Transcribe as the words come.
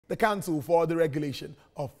The Council for the Regulation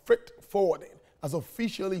of Freight Forwarding has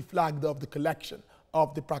officially flagged off the collection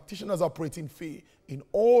of the practitioners' operating fee in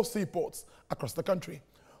all seaports across the country.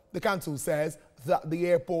 The Council says that the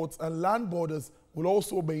airports and land borders will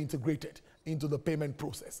also be integrated into the payment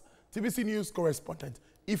process. TVC News Correspondent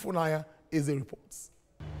Ifunanya Eze reports.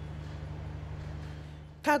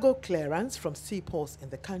 Cargo clearance from seaports in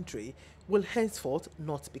the country will henceforth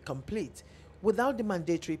not be complete without the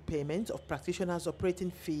mandatory payment of practitioners'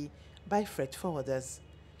 operating fee by freight forwarders.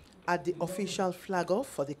 At the official flag-off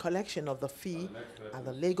for the collection of the fee at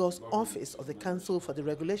the Lagos office of the Council for the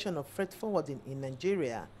Regulation of Freight Forwarding in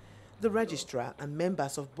Nigeria, the registrar and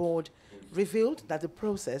members of board revealed that the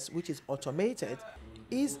process, which is automated,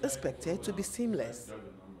 is expected to be seamless.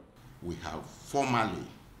 We have formally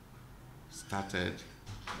started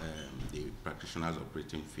the practitioners'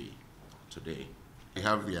 operating fee today. You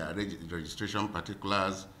have your registration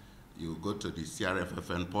particulars. You go to the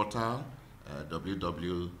CRFFN portal,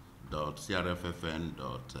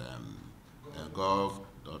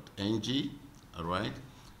 www.crffn.gov.ng. All right,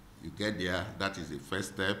 you get there. That is the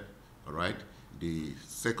first step. All right. The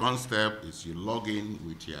second step is you log in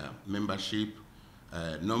with your membership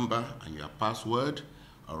number and your password.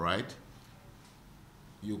 All right.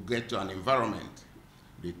 You get to an environment.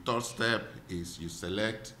 The third step is you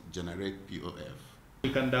select generate POF. You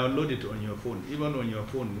can download it on your phone. Even on your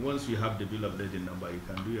phone, once you have the bill of lading number, you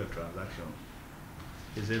can do your transaction.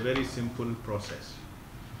 It's a very simple process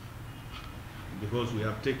because we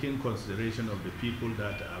have taken consideration of the people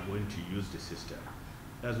that are going to use the system.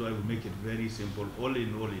 That's why we make it very simple. All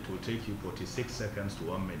in all, it will take you 46 seconds to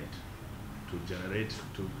 1 minute to generate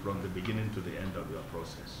from the beginning to the end of your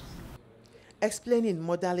process. Explaining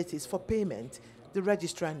modalities for payment, the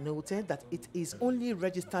registrar noted that it is only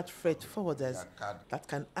registered freight forwarders that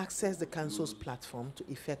can access the Council's platform to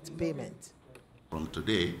effect payment. From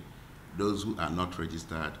today, those who are not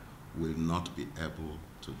registered will not be able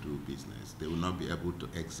to do business. They will not be able to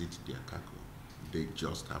exit their cargo. They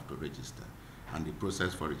just have to register. And the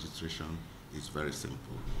process for registration is very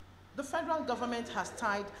simple. The federal government has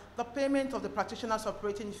tied the payment of the practitioner's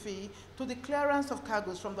operating fee to the clearance of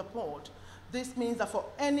cargoes from the port. This means that for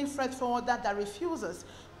any freight forwarder that refuses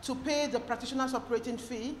to pay the practitioner's operating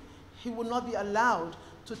fee, he will not be allowed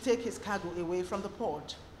to take his cargo away from the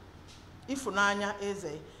port. Ifunanya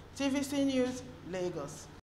Eze, TVC News, Lagos.